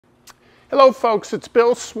Hello folks, it's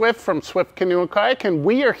Bill Swift from Swift Canoe and Kayak, and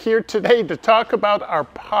we are here today to talk about our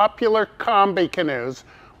popular Combi canoes,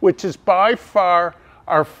 which is by far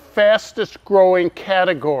our fastest growing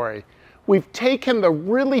category. We've taken the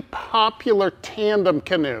really popular tandem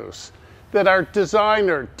canoes that our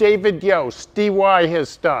designer David Yost, DY,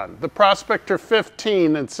 has done, the Prospector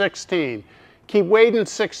 15 and 16, Keewaydin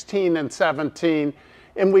 16 and 17,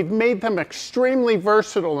 and we've made them extremely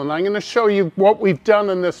versatile, and I'm going to show you what we've done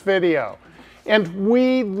in this video. And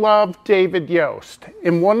we love David Yost,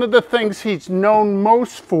 and one of the things he's known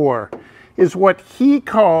most for is what he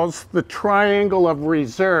calls the triangle of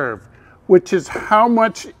reserve, which is how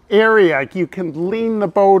much area you can lean the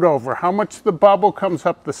boat over, how much the bubble comes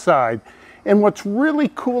up the side. And what's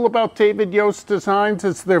really cool about David Yost designs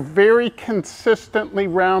is they're very consistently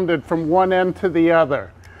rounded from one end to the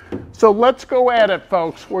other. So let's go at it,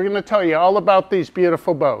 folks. We're going to tell you all about these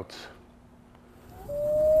beautiful boats.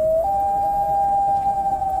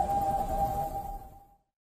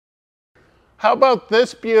 How about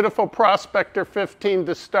this beautiful Prospector 15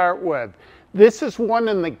 to start with? This is one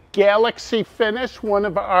in the Galaxy finish, one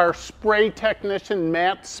of our spray technician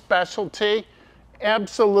Matt's specialty.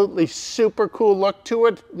 Absolutely super cool look to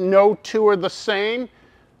it. No two are the same.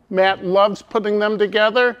 Matt loves putting them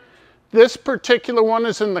together. This particular one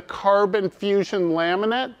is in the carbon fusion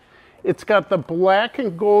laminate. It's got the black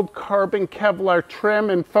and gold carbon Kevlar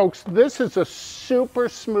trim, and folks, this is a super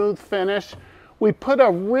smooth finish. We put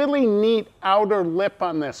a really neat outer lip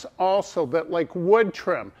on this also that, like wood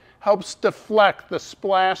trim, helps deflect the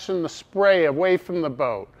splash and the spray away from the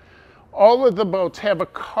boat. All of the boats have a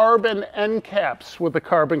carbon end caps with a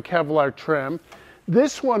carbon Kevlar trim.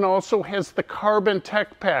 This one also has the carbon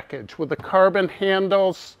tech package with the carbon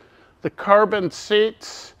handles, the carbon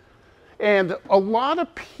seats, and a lot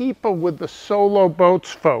of people with the solo boats,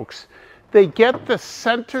 folks, they get the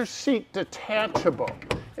center seat detachable.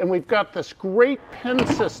 And we've got this great pin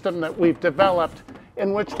system that we've developed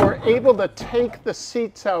in which we're able to take the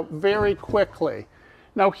seats out very quickly.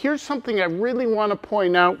 Now here's something I really want to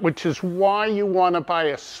point out, which is why you want to buy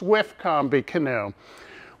a Swift Combi canoe.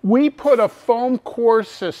 We put a foam core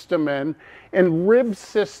system in and rib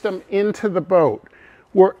system into the boat.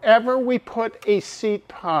 Wherever we put a seat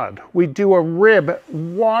pod, we do a rib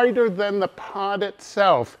wider than the pod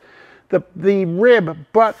itself. The rib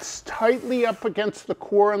butts tightly up against the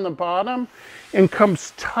core on the bottom and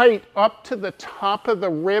comes tight up to the top of the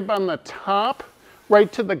rib on the top,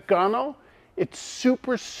 right to the gunnel. It's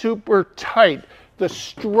super, super tight. The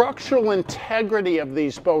structural integrity of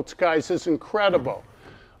these boats, guys, is incredible.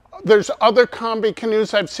 There's other Combi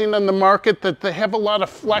canoes I've seen on the market that they have a lot of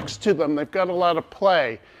flex to them. They've got a lot of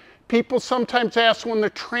play. People sometimes ask when they're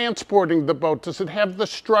transporting the boat, does it have the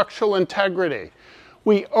structural integrity?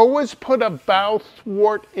 We always put a bow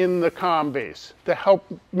thwart in the Combis to help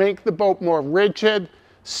make the boat more rigid,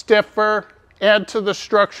 stiffer, add to the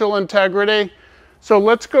structural integrity. So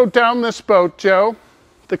let's go down this boat, Joe.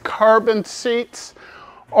 The carbon seats.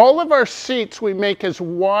 All of our seats we make as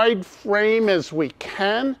wide frame as we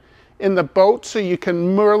can in the boat so you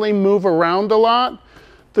can really move around a lot.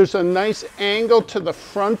 There's a nice angle to the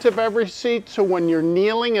front of every seat so when you're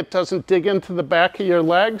kneeling it doesn't dig into the back of your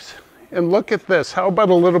legs. And look at this. How about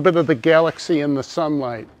a little bit of the Galaxy in the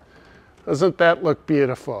sunlight? Doesn't that look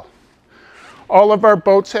beautiful? All of our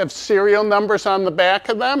boats have serial numbers on the back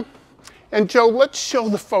of them. And Joe, let's show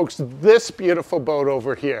the folks this beautiful boat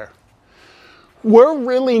over here. We're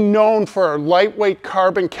really known for our lightweight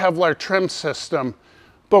carbon Kevlar trim system,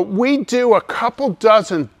 but we do a couple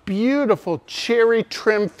dozen beautiful cherry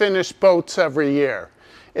trim finished boats every year.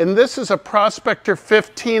 And this is a Prospector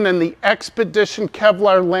 15 in the Expedition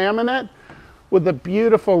Kevlar laminate with a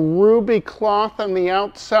beautiful ruby cloth on the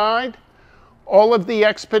outside. All of the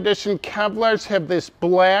Expedition Kevlars have this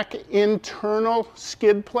black internal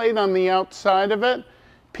skid plate on the outside of it.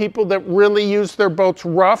 People that really use their boats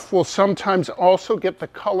rough will sometimes also get the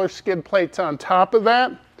color skid plates on top of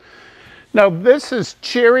that. Now this is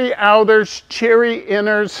cherry outers, cherry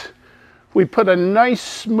inners. We put a nice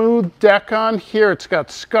smooth deck on here. It's got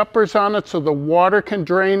scuppers on it so the water can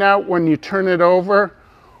drain out when you turn it over.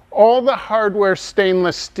 All the hardware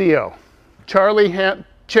stainless steel. Cherry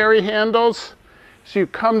handles. So you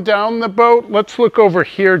come down the boat. Let's look over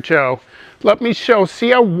here, Joe. Let me show.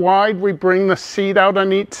 See how wide we bring the seat out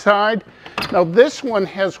on each side? Now this one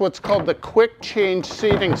has what's called the quick change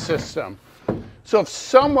seating system. So if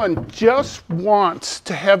someone just wants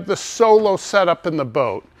to have the solo setup in the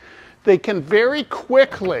boat, they can very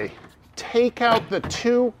quickly take out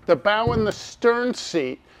the bow and the stern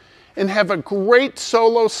seat and have a great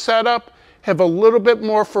solo setup, have a little bit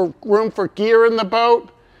more room for gear in the boat,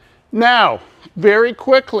 Now, very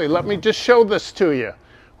quickly, let me just show this to you.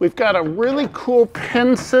 We've got a really cool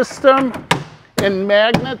pin system and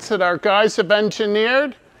magnets that our guys have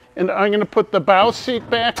engineered. And I'm going to put the bow seat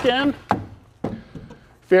back in.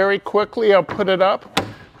 Very quickly, I'll put it up.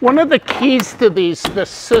 One of the keys to this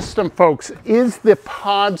system, folks, is the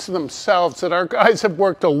pods themselves that our guys have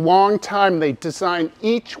worked a long time. They design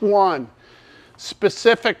each one,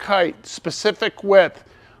 specific height, specific width.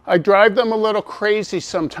 I drive them a little crazy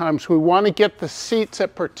sometimes. We want to get the seats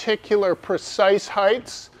at particular precise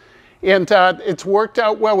heights. And it's worked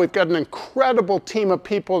out well. We've got an incredible team of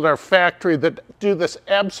people at our factory that do this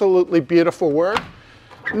absolutely beautiful work.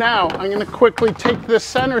 Now, I'm going to quickly take this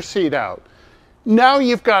center seat out. Now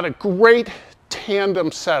you've got a great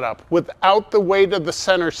tandem setup without the weight of the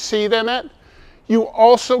center seat in it. You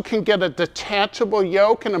also can get a detachable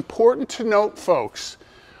yoke, and important to note, folks,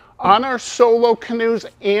 on our solo canoes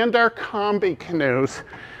and our combi canoes,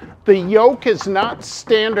 the yoke is not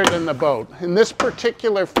standard in the boat. And this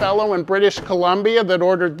particular fellow in British Columbia that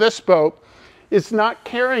ordered this boat is not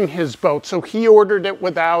carrying his boat, so he ordered it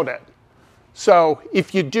without it. So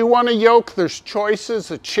if you do want a yoke, there's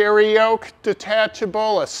choices: a cherry yoke,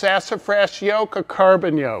 detachable, a sassafras yoke, a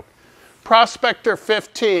carbon yoke. Prospector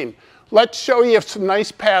 15. Let's show you some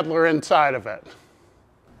nice paddler inside of it.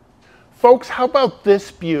 Folks, how about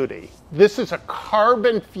this beauty? This is a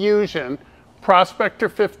carbon fusion Prospector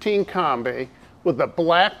 15 Combi with a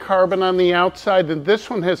black carbon on the outside, and this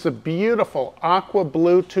one has a beautiful aqua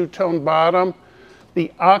blue two-tone bottom,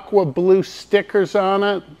 the aqua blue stickers on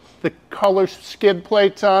it, the color skid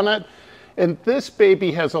plates on it, and this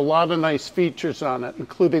baby has a lot of nice features on it,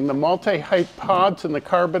 including the multi-height pods and the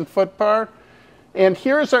carbon foot bar. And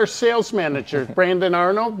here's our sales manager, Brandon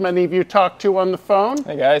Arnold, many of you talked to on the phone.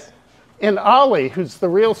 Hey guys. And Ollie, who's the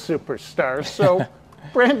real superstar. So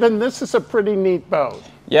Brandon, this is a pretty neat boat.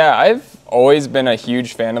 Yeah, I've always been a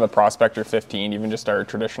huge fan of the Prospector 15, even just our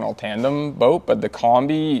traditional tandem boat, but the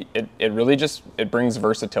Combi, it really just, it brings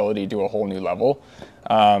versatility to a whole new level.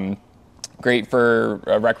 Great for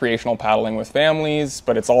recreational paddling with families,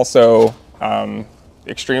 but it's also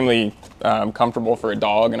extremely comfortable for a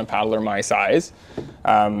dog and a paddler my size.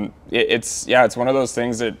 It's one of those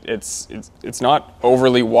things that it's not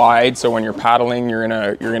overly wide, so when you're paddling, you're in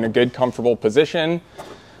a good, comfortable position.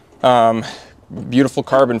 Beautiful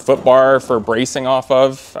carbon foot bar for bracing off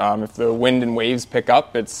of. If the wind and waves pick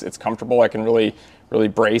up, it's comfortable. I can really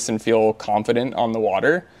brace and feel confident on the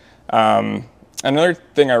water. Another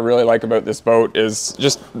thing I really like about this boat is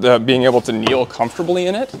just being able to kneel comfortably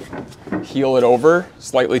in it, heel it over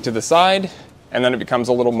slightly to the side, and then it becomes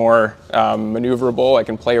a little more maneuverable. I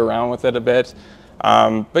can play around with it a bit.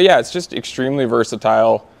 But yeah, it's just extremely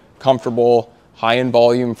versatile, comfortable, high in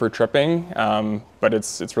volume for tripping, but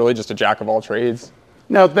it's really just a jack of all trades.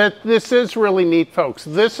 Now this is really neat, folks.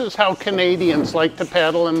 This is how Canadians like to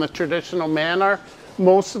paddle in the traditional manner.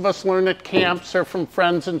 Most of us learn at camps or from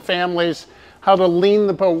friends and families how to lean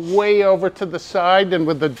the boat way over to the side, and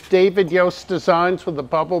with the David Yost designs with the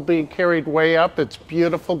bubble being carried way up, it's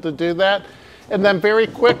beautiful to do that. And then very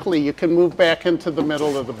quickly you can move back into the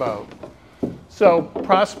middle of the boat. So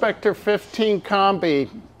Prospector 15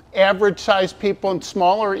 Combi, average size people and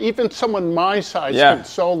smaller, even someone my size can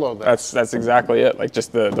solo this. That's exactly it. Like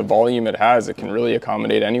just the volume it has, it can really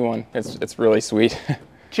accommodate anyone. It's really sweet.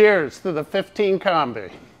 Cheers to the 15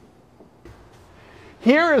 Combi.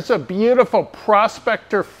 Here is a beautiful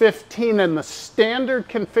Prospector 15 in the standard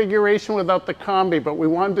configuration without the Combi, but we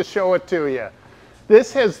wanted to show it to you.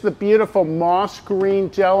 This has the beautiful moss green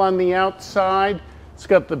gel on the outside. It's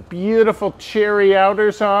got the beautiful cherry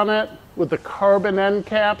outers on it with the carbon end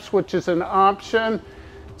caps, which is an option.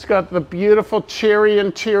 It's got the beautiful cherry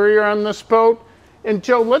interior on this boat. And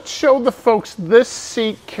Joe, let's show the folks this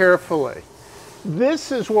seat carefully.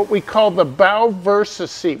 This is what we call the bow Versa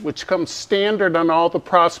seat, which comes standard on all the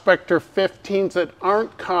Prospector 15s that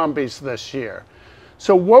aren't Combis this year.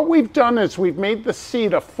 So what we've done is we've made the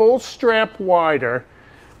seat a full strap wider,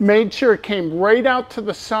 made sure it came right out to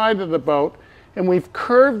the side of the boat, and we've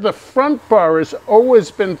curved the front bar. Has always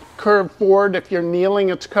been curved forward. If you're kneeling,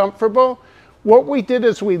 it's comfortable. What we did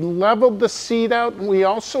is we leveled the seat out, and we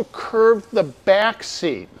also curved the back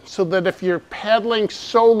seat so that if you're paddling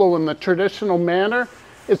solo in the traditional manner,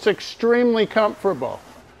 it's extremely comfortable.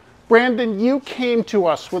 Brandon, you came to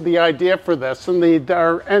us with the idea for this, and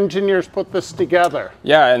our engineers put this together.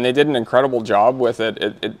 Yeah, and they did an incredible job with it.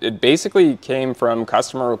 It basically came from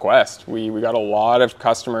customer request. We got a lot of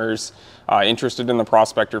customers interested in the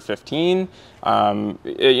Prospector 15.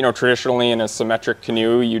 You know, traditionally in a symmetric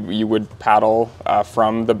canoe, you would paddle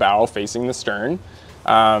from the bow facing the stern.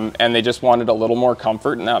 and they just wanted a little more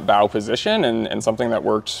comfort in that bow position, and something that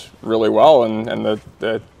worked really well, and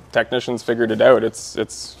the technicians figured it out.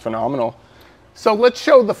 It's phenomenal. So let's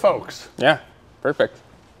show the folks. Yeah, perfect.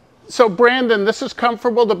 So Brandon, this is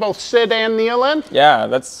comfortable to both sit and kneel in? Yeah,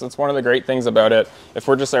 that's one of the great things about it. If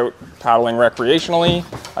we're just out paddling recreationally,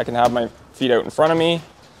 I can have my feet out in front of me,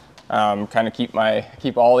 kind of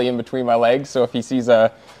keep Ollie in between my legs, so if he sees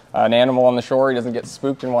an animal on the shore, he doesn't get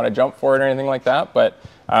spooked and want to jump for it or anything like that. But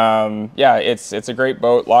yeah, it's a great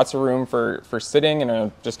boat. Lots of room for sitting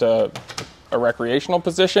in just a recreational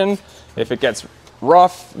position. If it gets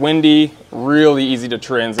rough, windy, really easy to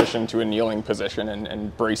transition to a kneeling position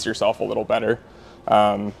and brace yourself a little better.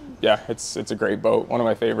 Yeah, it's a great boat, one of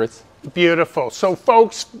my favorites. Beautiful. So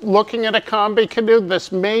folks, looking at a Combi Canoe,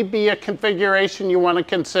 this may be a configuration you want to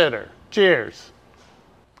consider. Cheers.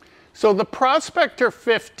 So the Prospector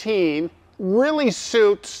 15 really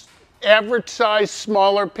suits average size,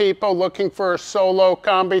 smaller people looking for a solo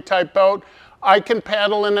Combi type boat. I can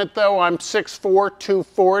paddle in it though. I'm 6'4",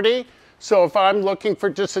 240. So if I'm looking for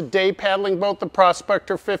just a day paddling boat, the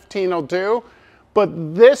Prospector 15 will do.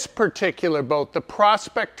 But this particular boat, the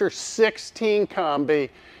Prospector 16 Combi,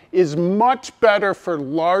 is much better for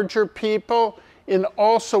larger people and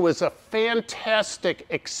also is a fantastic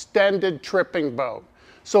extended tripping boat.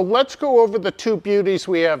 So let's go over the two beauties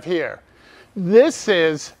we have here. This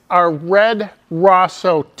is our red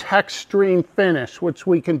Rosso Textreme finish, which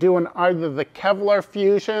we can do in either the Kevlar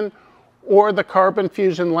Fusion or the Carbon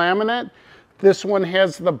Fusion laminate. This one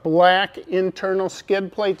has the black internal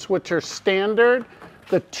skid plates, which are standard.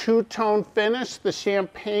 The two-tone finish, the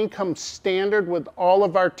champagne, comes standard with all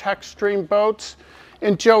of our Textreme boats.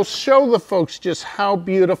 And Joe, show the folks just how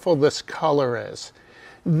beautiful this color is.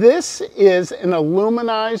 This is an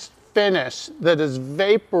aluminized finish that is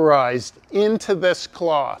vaporized into this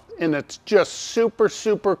cloth, and it's just super,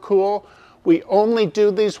 super cool. We only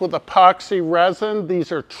do these with epoxy resin.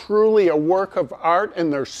 These are truly a work of art,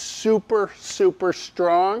 and they're super, super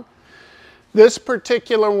strong. This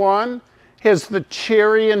particular one has the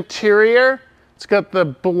cherry interior. It's got the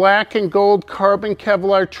black and gold carbon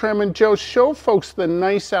Kevlar trim. And Joe, show folks the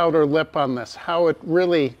nice outer lip on this, how it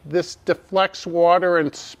really, this deflects water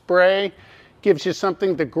and spray, gives you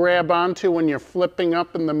something to grab onto when you're flipping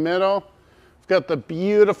up in the middle. Got the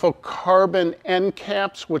beautiful carbon end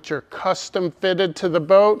caps, which are custom fitted to the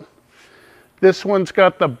boat. This one's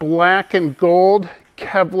got the black and gold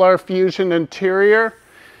Kevlar Fusion interior.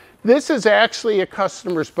 This is actually a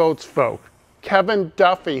customer's boat's folk, Kevin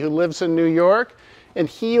Duffy, who lives in New York, and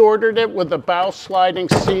he ordered it with a bow sliding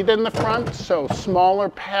seat in the front, so smaller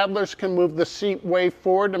paddlers can move the seat way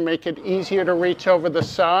forward to make it easier to reach over the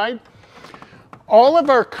side. All of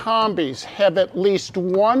our Combis have at least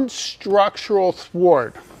one structural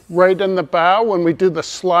thwart right in the bow. When we do the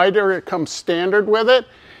slider, it comes standard with it.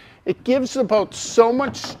 It gives the boat so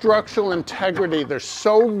much structural integrity. There's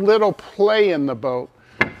so little play in the boat.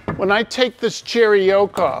 When I take this cherry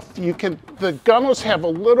yoke off, the gunnels have a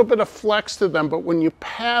little bit of flex to them, but when you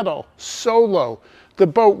paddle solo, the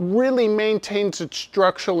boat really maintains its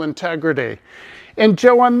structural integrity. And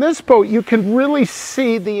Joe, on this boat, you can really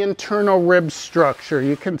see the internal rib structure.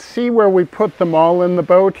 You can see where we put them all in the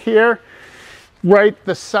boat here. Right,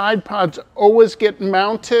 the side pods always get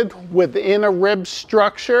mounted within a rib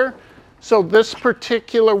structure. So this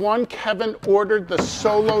particular one, Kevin ordered the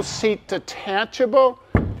solo seat detachable.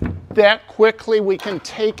 That quickly we can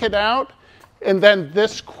take it out. And then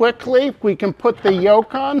this quickly we can put the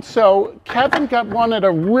yoke on. So Kevin wanted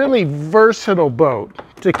a really versatile boat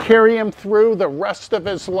to carry him through the rest of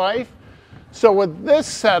his life. So with this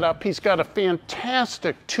setup, he's got a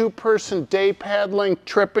fantastic two-person day paddling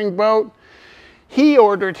tripping boat. He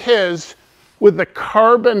ordered his with the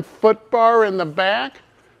carbon foot bar in the back.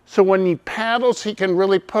 So when he paddles, he can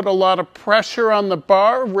really put a lot of pressure on the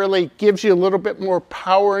bar, really gives you a little bit more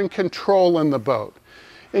power and control in the boat.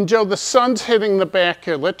 And Joe, the sun's hitting the back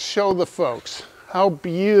here. Let's show the folks how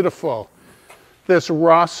beautiful this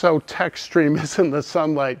Rosso Textreme is in the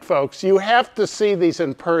sunlight, folks. You have to see these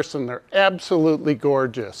in person. They're absolutely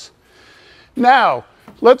gorgeous. Now,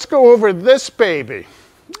 let's go over this baby.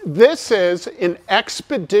 This is an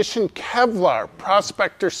Expedition Kevlar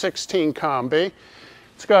Prospector 16 Combi.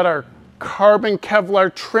 It's got our carbon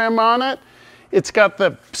Kevlar trim on it. It's got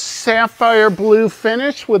the sapphire blue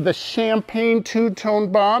finish with the champagne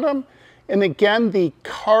two-tone bottom. And again, the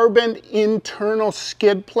carbon internal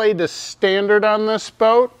skid plate is standard on this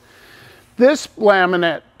boat. This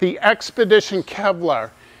laminate, the Expedition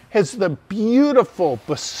Kevlar, has the beautiful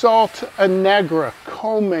basalt negra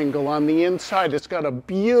commingle on the inside. It's got a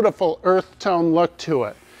beautiful earth tone look to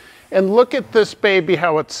it. And look at this baby,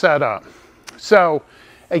 how it's set up. So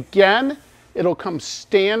again, it'll come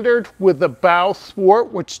standard with the bow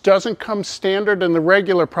thwart, which doesn't come standard in the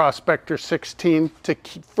regular Prospector 16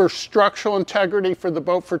 for structural integrity for the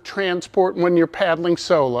boat for transport when you're paddling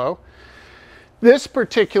solo. This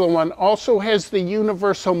particular one also has the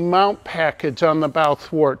universal mount package on the bow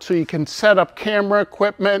thwart, so you can set up camera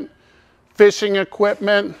equipment, fishing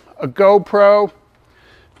equipment, a GoPro.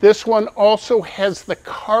 This one also has the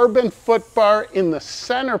carbon foot bar in the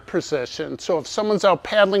center position, so if someone's out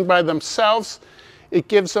paddling by themselves, it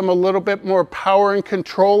gives them a little bit more power and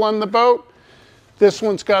control on the boat. This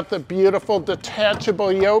one's got the beautiful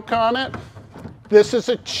detachable yoke on it. This is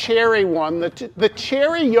a cherry one. The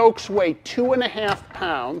cherry yokes weigh 2.5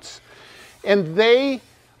 pounds, and they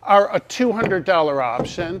are a $200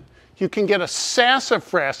 option. You can get a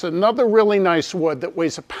sassafras, another really nice wood that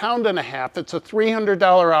weighs 1.5 pounds. It's a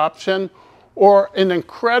 $300 option, or an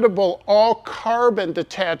incredible all-carbon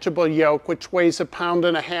detachable yoke, which weighs 1.5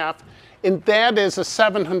 pounds, and that is a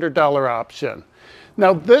 $700 option.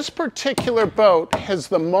 Now, this particular boat has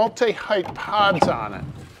the multi-height pods on it.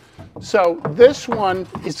 So this one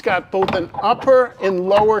has got both an upper and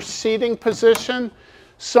lower seating position.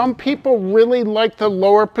 Some people really like the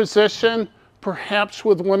lower position, perhaps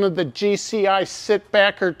with one of the GCI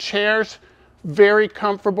sit-backer chairs, very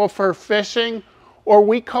comfortable for fishing, or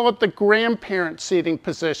we call it the grandparent seating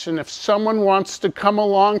position. If someone wants to come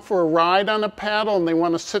along for a ride on a paddle and they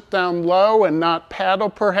want to sit down low and not paddle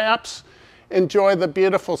perhaps, enjoy the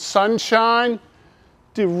beautiful sunshine,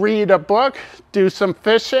 to read a book, do some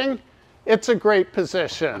fishing, it's a great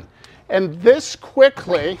position. And this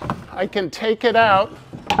quickly, I can take it out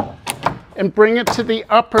and bring it to the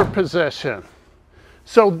upper position.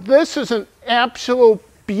 So this is an absolute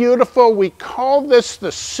beautiful, we call this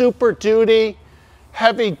the Super Duty,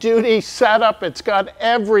 heavy duty setup. It's got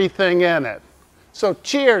everything in it. So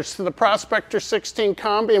cheers to the Prospector 16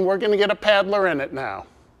 Combi, and we're gonna get a paddler in it now.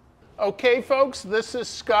 Okay, folks, this is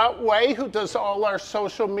Scott Way, who does all our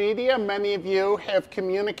social media. Many of you have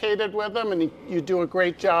communicated with him, and you do a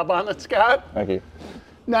great job on it, Scott. Thank you.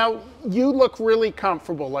 Now, you look really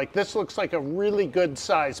comfortable. Like, this looks like a really good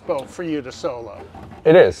size boat for you to solo.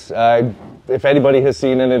 It is. If anybody has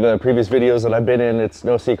seen any of the previous videos that I've been in, it's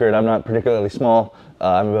no secret I'm not particularly small.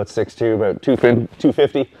 I'm about 6'2", about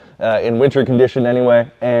 250 in winter condition anyway.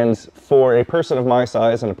 And for a person of my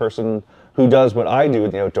size and a person who does what I do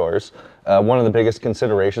in the outdoors, one of the biggest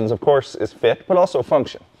considerations, of course, is fit, but also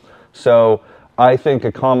function. So I think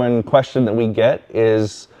a common question that we get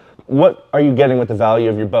is, what are you getting with the value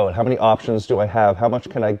of your boat? How many options do I have? How much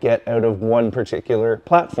can I get out of one particular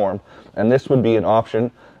platform? And this would be an option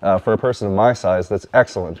for a person of my size that's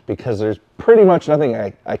excellent, because there's pretty much nothing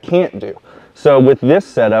I can't do. So with this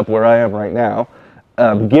setup where I am right now,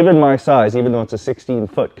 given my size, even though it's a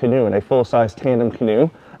 16-foot canoe and a full-size tandem canoe,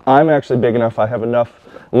 I'm actually big enough, I have enough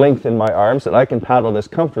length in my arms that I can paddle this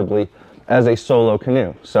comfortably as a solo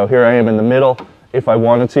canoe. So here I am in the middle. If I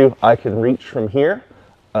wanted to, I can reach from here.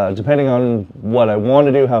 Depending on what I want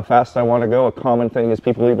to do, how fast I want to go, a common thing is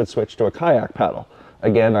people even switch to a kayak paddle.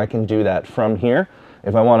 Again, I can do that from here.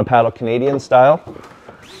 If I want to paddle Canadian style,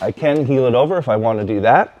 I can heel it over if I want to do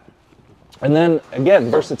that. And then again,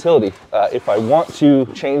 versatility. If I want to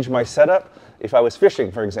change my setup, if I was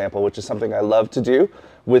fishing, for example, which is something I love to do,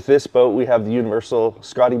 with this boat we have the universal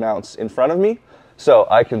Scotty mounts in front of me. So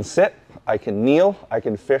I can sit, I can kneel, I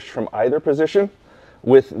can fish from either position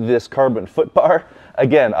with this carbon foot bar.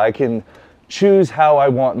 Again, I can choose how I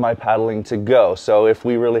want my paddling to go. So if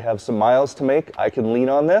we really have some miles to make, I can lean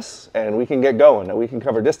on this and we can get going and we can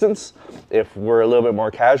cover distance. If we're a little bit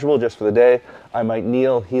more casual just for the day, I might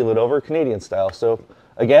kneel, heel it over Canadian style. So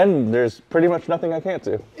again, there's pretty much nothing I can't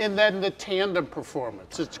do. And then the tandem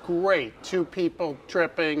performance, it's great. 2 people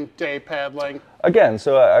tripping, day paddling. Again,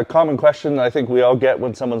 so a common question I think we all get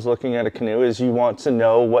when someone's looking at a canoe is you want to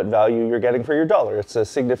know what value you're getting for your dollar. It's a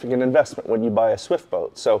significant investment when you buy a Swift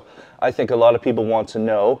boat. So I think a lot of people want to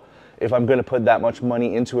know, if I'm going to put that much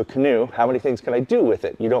money into a canoe, how many things can I do with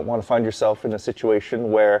it? You don't want to find yourself in a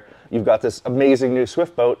situation where you've got this amazing new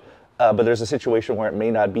Swift boat, but there's a situation where it may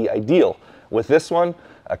not be ideal. With this one,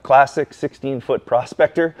 a classic 16-foot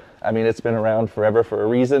Prospector. I mean, it's been around forever for a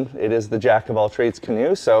reason. It is the jack of all trades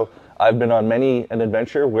canoe. So I've been on many an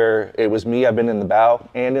adventure where it was me. I've been in the bow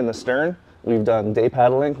and in the stern. We've done day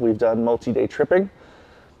paddling. We've done multi-day tripping.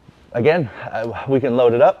 Again, we can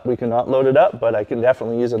load it up. We can not load it up, but I can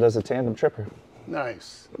definitely use it as a tandem tripper.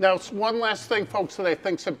 Nice. Now, one last thing, folks, that I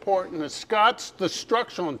think is important is the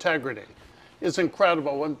structural integrity is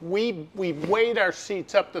incredible. When we weighed our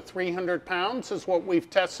seats up to 300 pounds is what we've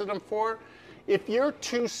tested them for, If you're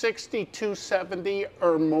 260, 270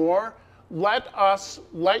 or more,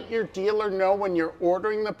 let your dealer know when you're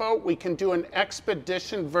ordering the boat. We can do an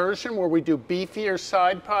expedition version where we do beefier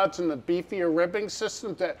side pods and the beefier ribbing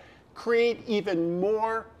system that create even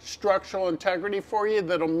more structural integrity for you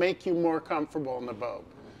that'll make you more comfortable in the boat.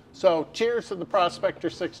 So cheers to the Prospector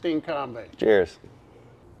 16 Combi. Cheers.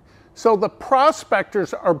 So the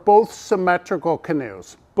Prospectors are both symmetrical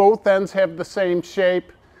canoes. Both ends have the same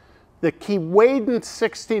shape. The Keewaydin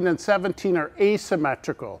 16 and 17 are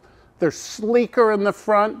asymmetrical. They're sleeker in the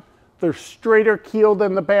front, they're straighter keeled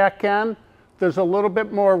in the back end. There's a little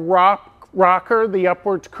bit more rocker, the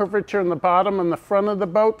upwards curvature in the bottom and the front of the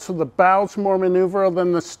boat, so the bow's more maneuverable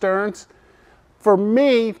than the sterns. For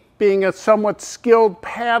me, being a somewhat skilled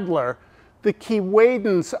paddler, the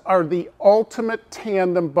Keewaydins are the ultimate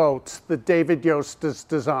tandem boats that David Yost has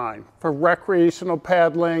designed for recreational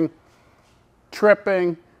paddling,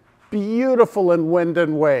 tripping, beautiful in wind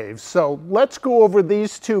and waves. So let's go over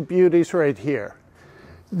these two beauties right here.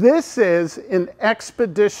 This is an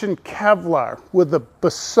Expedition Kevlar with a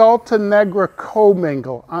Basalta Negra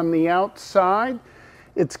commingle on the outside.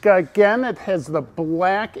 It's got, again, it has the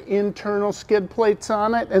black internal skid plates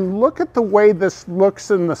on it. And look at the way this looks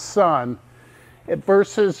in the sun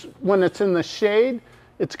versus when it's in the shade.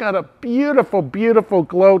 It's got a beautiful, beautiful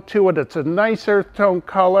glow to it. It's a nice earth tone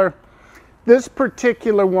color. This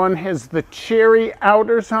particular one has the cherry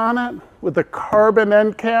outers on it with the carbon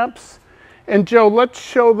end caps. And Joe, let's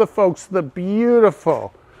show the folks the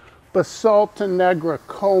beautiful Basalta Negra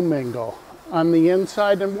commingle on the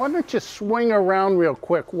inside. And why don't you swing around real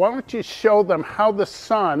quick? Why don't you show them how the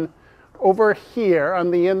sun over here on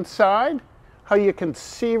the inside, how you can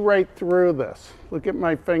see right through this. Look at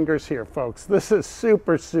my fingers here, folks. This is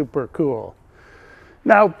super, super cool.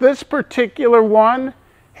 Now, this particular one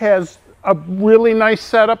has a really nice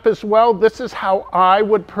setup as well. This is how I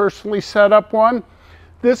would personally set up one.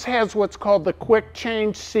 This has what's called the quick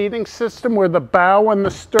change seating system where the bow and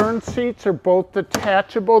the stern seats are both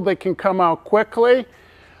detachable. They can come out quickly.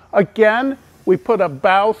 Again, we put a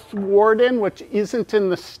bow thwart in, which isn't in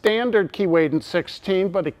the standard Keewaydin 16,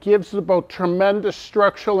 but it gives the boat tremendous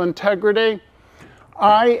structural integrity.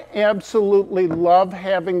 I absolutely love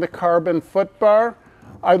having the carbon foot bar.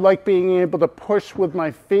 I like being able to push with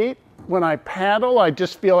my feet. When I paddle, I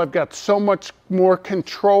just feel I've got so much more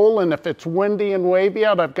control, and if it's windy and wavy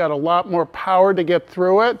out, I've got a lot more power to get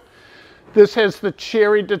through it. This has the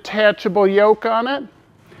cherry detachable yoke on it.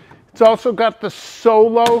 It's also got the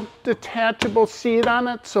solo detachable seat on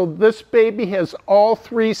it, so this baby has all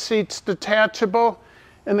 3 seats detachable.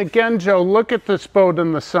 And again, Joe, look at this boat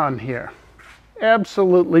in the sun here.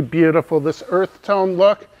 Absolutely beautiful, this earth tone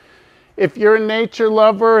look. If you're a nature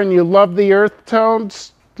lover and you love the earth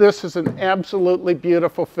tones, this is an absolutely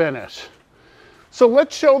beautiful finish. So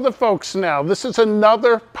let's show the folks now. This is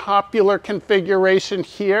another popular configuration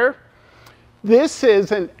here. This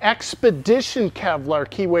is an Expedition Kevlar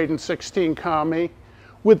Keewaydin 16 Combi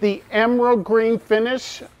with the emerald green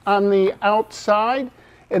finish on the outside.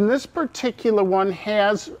 And this particular one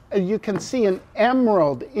has, you can see, an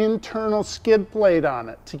emerald internal skid plate on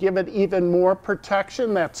it to give it even more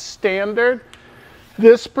protection. That's standard.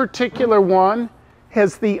 This particular one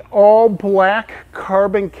has the all black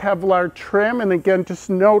carbon Kevlar trim. And again, just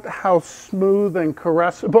note how smooth and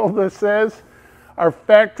caressable this is. Our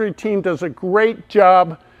factory team does a great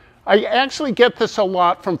job. I actually get this a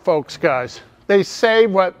lot from folks, guys. They say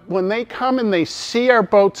when they come and they see our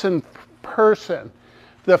boats in person,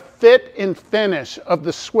 the fit and finish of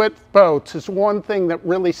the Swift boats is one thing that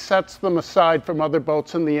really sets them aside from other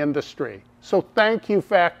boats in the industry. So thank you,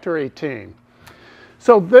 factory team.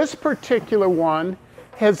 So this particular one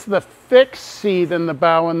has the fixed seat in the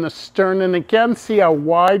bow and the stern. And again, see how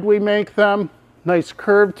wide we make them? Nice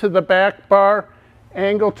curve to the back bar,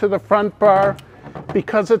 angle to the front bar.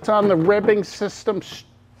 Because it's on the ribbing system,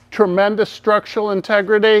 tremendous structural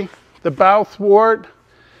integrity. The bow thwart.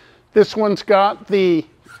 This one's got the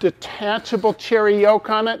detachable cherry yoke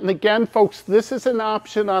on it. And again, folks, this is an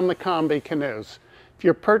option on the Combi canoes. If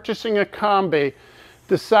you're purchasing a Combi,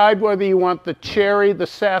 decide whether you want the cherry, the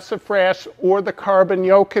sassafras, or the carbon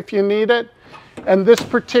yoke if you need it. And this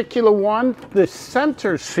particular one, the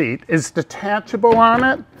center seat is detachable on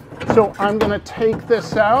it. So I'm going to take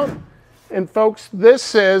this out. And folks,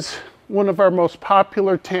 this is one of our most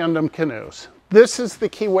popular tandem canoes. This is the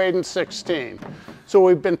Keewaydin 16. So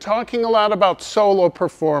we've been talking a lot about solo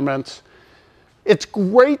performance. It's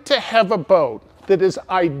great to have a boat that is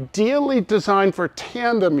ideally designed for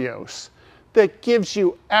tandem use that gives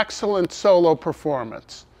you excellent solo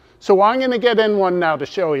performance. So I'm going to get in one now to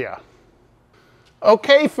show you.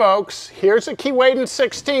 Okay folks, here's a Keewaydin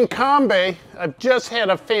 16 Combi. I've just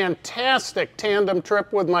had a fantastic tandem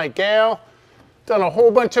trip with my gal. Done a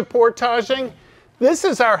whole bunch of portaging. This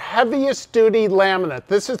is our heaviest duty laminate.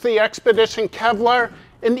 This is the Expedition Kevlar,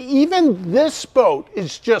 and even this boat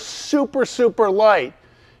is just super, super light.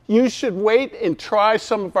 You should wait and try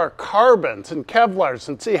some of our carbons and Kevlars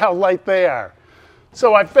and see how light they are.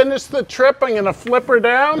 So I finished the trip, I'm gonna flip her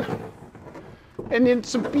down. And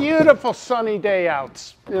it's a beautiful sunny day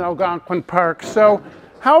out, you know, Algonquin Park. So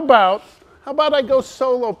how about I go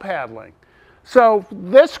solo paddling? So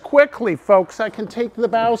this quickly, folks, I can take the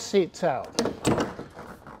bow seats out.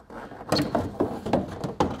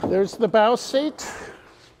 There's the bow seat.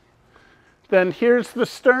 Then here's the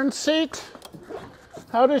stern seat.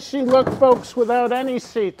 How does she look, folks, without any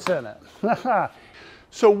seats in it?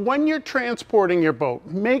 So when you're transporting your boat,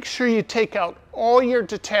 make sure you take out all your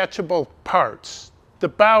detachable parts. The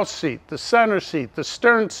bow seat, the center seat, the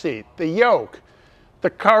stern seat, the yoke, the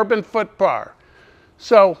carbon foot bar.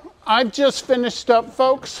 So I've just finished up,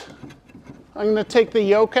 folks. I'm going to take the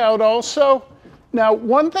yoke out also. Now,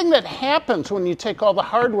 one thing that happens when you take all the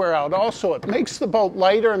hardware out also, it makes the boat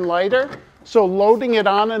lighter and lighter. So loading it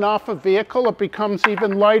on and off a vehicle, it becomes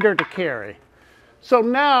even lighter to carry. So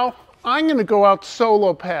now I'm going to go out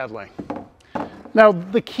solo paddling. Now,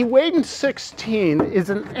 the Keewaydin 16 is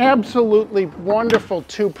an absolutely wonderful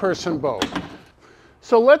two-person boat.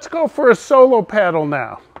 So let's go for a solo paddle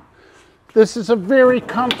now. This is a very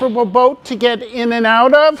comfortable boat to get in and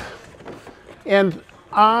out of, and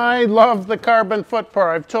I love the carbon foot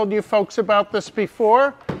bar. I've told you folks about this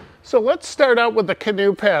before. So let's start out with the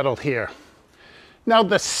canoe paddle here. Now,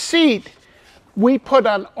 the seat we put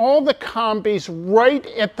on all the combis right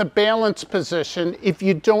at the balance position if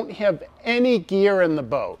you don't have any gear in the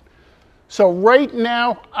boat. So right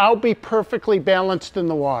now, I'll be perfectly balanced in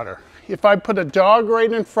the water. If I put a dog right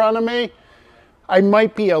in front of me, I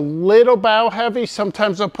might be a little bow heavy.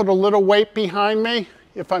 Sometimes I'll put a little weight behind me.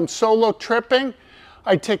 If I'm solo tripping,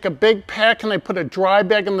 I take a big pack and I put a dry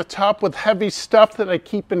bag on the top with heavy stuff that I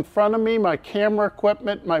keep in front of me, my camera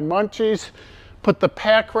equipment, my munchies, put the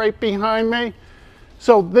pack right behind me.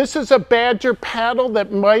 So this is a Badger paddle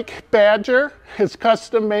that Mike Badger has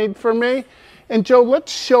custom made for me. And Joe,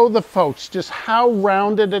 let's show the folks just how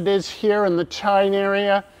rounded it is here in the chine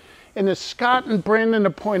area. And as Scott and Brandon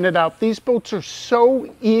have pointed out, these boats are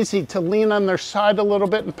so easy to lean on their side a little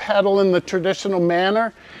bit and paddle in the traditional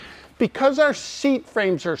manner. Because our seat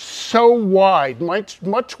frames are so wide,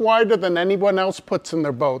 much wider than anyone else puts in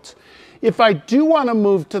their boats, if I do want to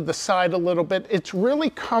move to the side a little bit, it's really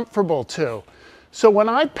comfortable too. So when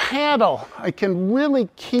I paddle, I can really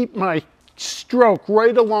keep my stroke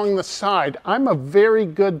right along the side. I'm a very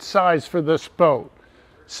good size for this boat.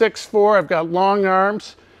 6'4", I've got long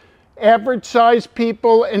arms. Average size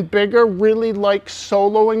people and bigger really like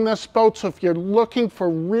soloing this boat. So if you're looking for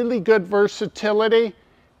really good versatility,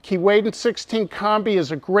 Keewaydin 16 Combi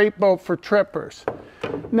is a great boat for trippers.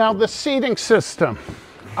 Now the seating system.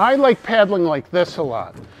 I like paddling like this a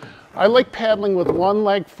lot. I like paddling with one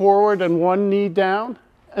leg forward and one knee down.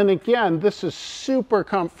 And again, this is super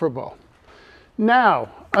comfortable. Now,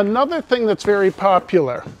 another thing that's very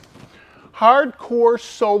popular. Hardcore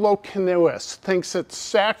solo canoeist thinks it's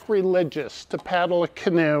sacrilegious to paddle a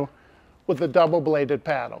canoe with a double-bladed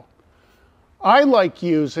paddle. I like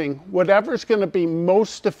using whatever's going to be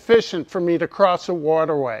most efficient for me to cross a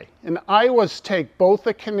waterway. And I always take both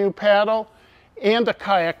a canoe paddle and a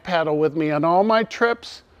kayak paddle with me on all my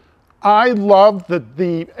trips. I love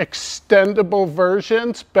the extendable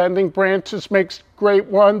versions. Bending Branches makes great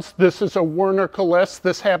ones. This is a Werner Kallis.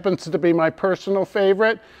 This happens to be my personal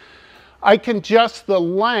favorite. I can adjust the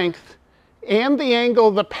length and the angle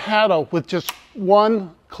of the paddle with just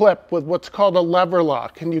one clip with what's called a lever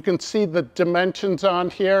lock. And you can see the dimensions on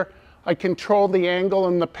here. I control the angle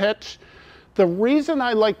and the pitch. The reason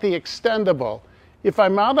I like the extendable, if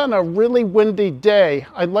I'm out on a really windy day,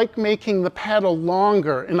 I like making the paddle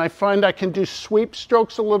longer, and I find I can do sweep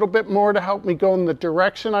strokes a little bit more to help me go in the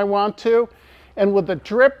direction I want to. And with the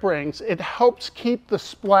drip rings, it helps keep the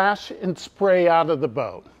splash and spray out of the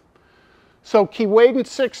boat. So Keewaydin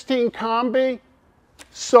 16 Combi,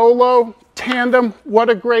 solo, tandem,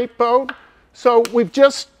 what a great boat. So we've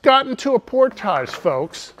just gotten to a portage,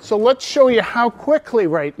 folks. So let's show you how quickly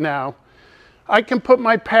right now I can put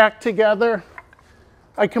my pack together.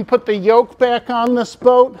 I can put the yoke back on this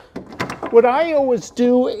boat. What I always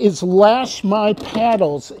do is lash my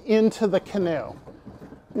paddles into the canoe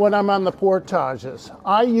when I'm on the portages.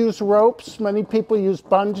 I use ropes. Many people use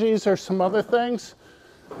bungees or some other things.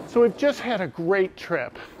 So we've just had a great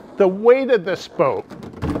trip. The weight of this boat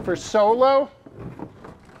for solo,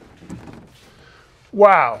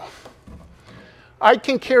 Wow. I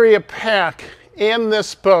can carry a pack and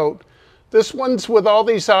this boat. This one's with all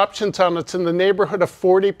these options on it. It's in the neighborhood of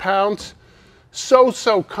 40 pounds.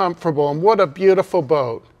 So comfortable, and what a beautiful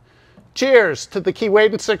boat. Cheers to the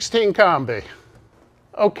Keewaydin 16 Combi.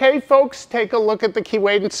 Okay folks, take a look at the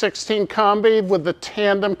Keewaydin 16 Combi with the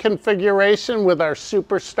tandem configuration with our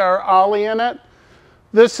Superstar Ollie in it.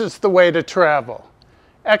 This is the way to travel.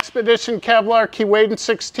 Expedition Kevlar Keewaydin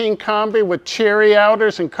 16 Combi with cherry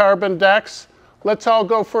outers and carbon decks. Let's all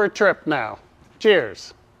go for a trip now.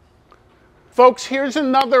 Cheers. Folks, here's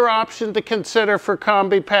another option to consider for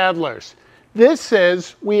Combi paddlers.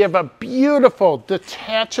 We have a beautiful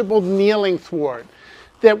detachable kneeling thwart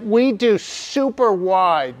that we do super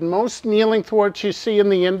wide. Most kneeling thwarts you see in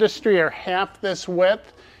the industry are half this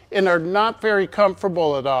width and are not very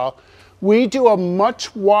comfortable at all. We do a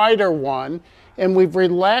much wider one, and we've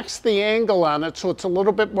relaxed the angle on it so it's a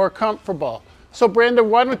little bit more comfortable. So Brandon,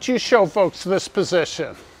 why don't you show folks this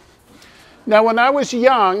position? Now, when I was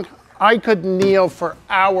young, I could kneel for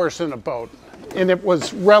hours in a boat, and it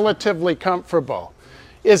was relatively comfortable.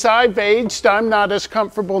 As I've aged, I'm not as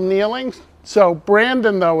comfortable kneeling. So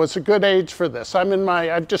Brandon, though, is a good age for this.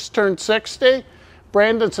 I've just turned 60.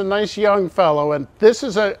 Brandon's a nice young fellow, and this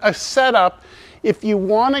is a setup if you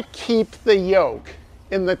want to keep the yoke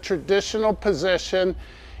in the traditional position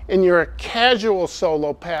and you're a casual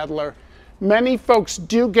solo paddler. Many folks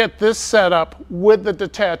do get this setup with the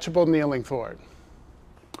detachable kneeling thwart.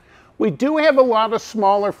 We do have a lot of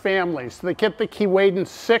smaller families that get the Keewaydin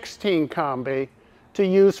 16 Combi to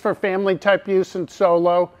use for family type use and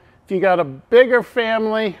solo. If you got a bigger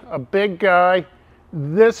family, a big guy,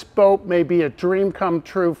 this boat may be a dream come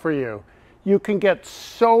true for you. You can get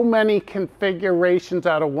so many configurations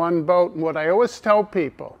out of one boat, and what I always tell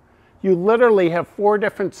people, you literally have 4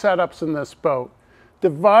 different setups in this boat.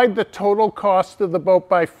 Divide the total cost of the boat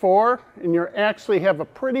by 4, and you actually have a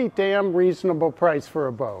pretty damn reasonable price for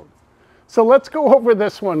a boat. So let's go over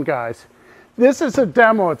this one, guys. This is a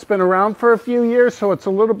demo. It's been around for a few years, so it's a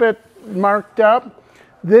little bit marked up.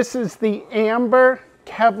 This is the amber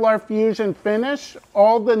Kevlar Fusion finish.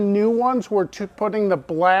 All the new ones were putting the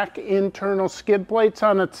black internal skid plates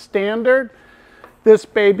on its standard. This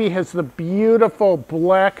baby has the beautiful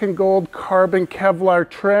black and gold carbon Kevlar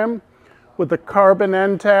trim with the carbon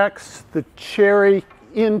end tacks, the cherry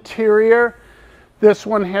interior. This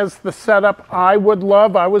one has the setup I would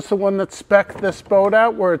love. I was the one that spec'd this boat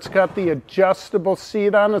out, where it's got the adjustable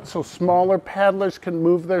seat on it so smaller paddlers can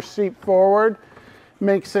move their seat forward.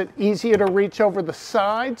 Makes it easier to reach over the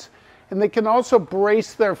sides, and they can also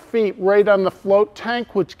brace their feet right on the float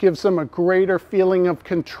tank, which gives them a greater feeling of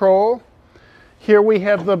control. Here we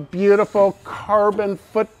have the beautiful carbon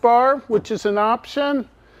foot bar, which is an option.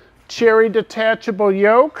 Cherry detachable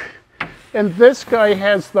yoke. And this guy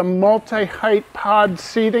has the multi-height pod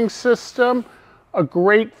seating system, a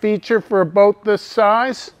great feature for a boat this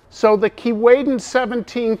size. So the Keewaydin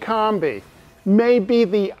 17 Combi may be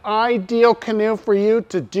the ideal canoe for you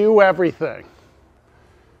to do everything.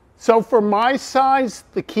 So for my size,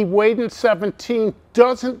 the Keewaydin 17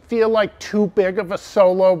 doesn't feel like too big of a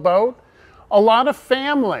solo boat. A lot of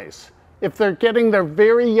families, if they're getting their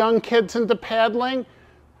very young kids into paddling,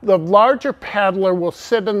 the larger paddler will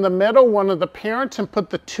sit in the middle, one of the parents, and put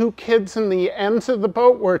the 2 kids in the ends of the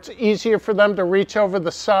boat where it's easier for them to reach over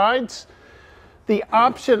the sides. The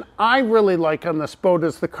option I really like on this boat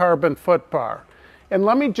is the carbon foot bar. And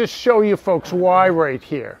let me just show you folks why right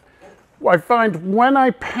here. I find when I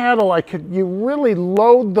paddle, you really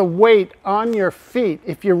load the weight on your feet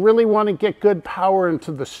if you really want to get good power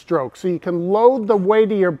into the stroke. So you can load the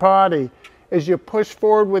weight of your body as you push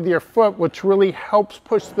forward with your foot, which really helps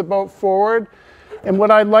push the boat forward. And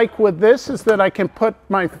what I like with this is that I can put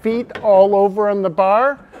my feet all over on the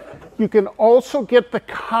bar. You can also get the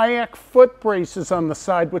kayak foot braces on the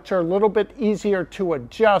side, which are a little bit easier to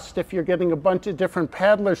adjust if you're getting a bunch of different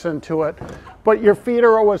paddlers into it. But your feet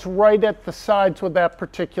are always right at the sides with that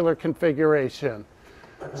particular configuration.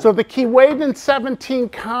 So the Keewaydin 17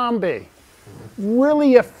 Combi,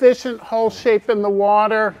 really efficient hull shape in the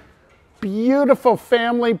water. Beautiful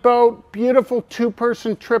family boat, beautiful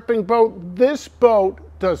 2-person tripping boat. This boat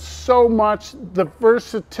does so much. The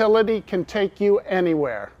versatility can take you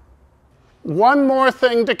anywhere. One more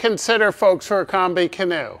thing to consider, folks, for a Combi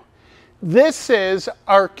canoe. This is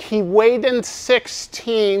our Keewaydin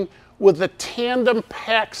 16 with a tandem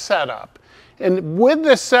pack setup. And with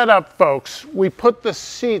this setup, folks, we put the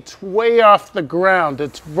seats way off the ground.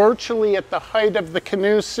 It's virtually at the height of the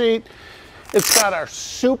canoe seat. It's got our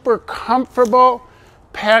super comfortable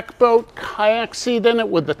pack boat kayak seat in it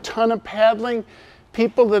with a ton of paddling.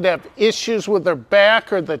 people that have issues with their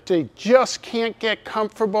back or that they just can't get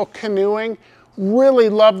comfortable canoeing really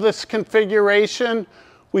love this configuration.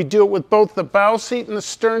 We do it with both the bow seat and the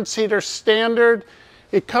stern seat are standard.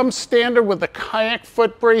 It comes standard with the kayak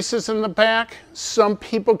foot braces in the back. Some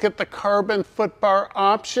people get the carbon foot bar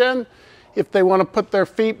option if they want to put their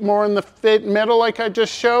feet more in the middle like I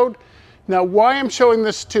just showed. Now, why I'm showing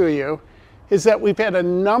this to you is that we've had a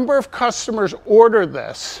number of customers order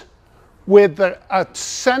this with a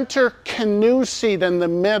center canoe seat in the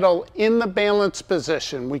middle in the balance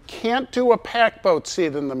position. We can't do a pack boat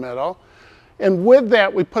seat in the middle. And with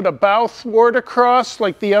that, we put a bow thwart across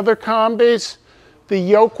like the other combis. The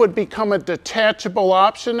yoke would become a detachable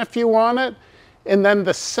option if you want it. And then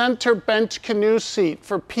the center bench canoe seat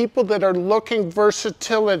for people that are looking for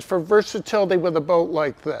versatility with a boat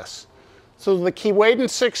like this. So the Keewaydin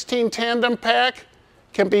 16 Tandem pack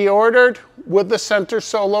can be ordered with the center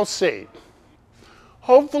solo seat.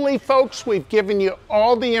 Hopefully, folks, we've given you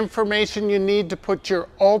all the information you need to put your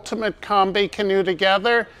ultimate Combi canoe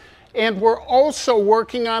together. And we're also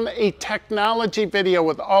working on a technology video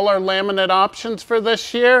with all our laminate options for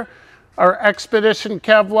this year. Our Expedition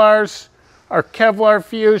Kevlars, our Kevlar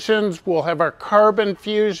fusions, we'll have our carbon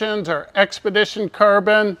fusions, our Expedition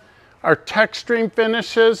carbon, our Textreme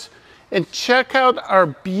finishes. And check out our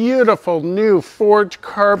beautiful new forged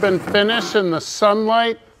carbon finish in the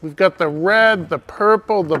sunlight. We've got the red, the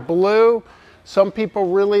purple, the blue. Some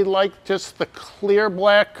people really like just the clear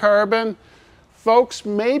black carbon. Folks,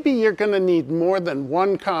 maybe you're going to need more than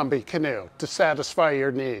one Combi canoe to satisfy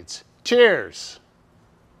your needs. Cheers!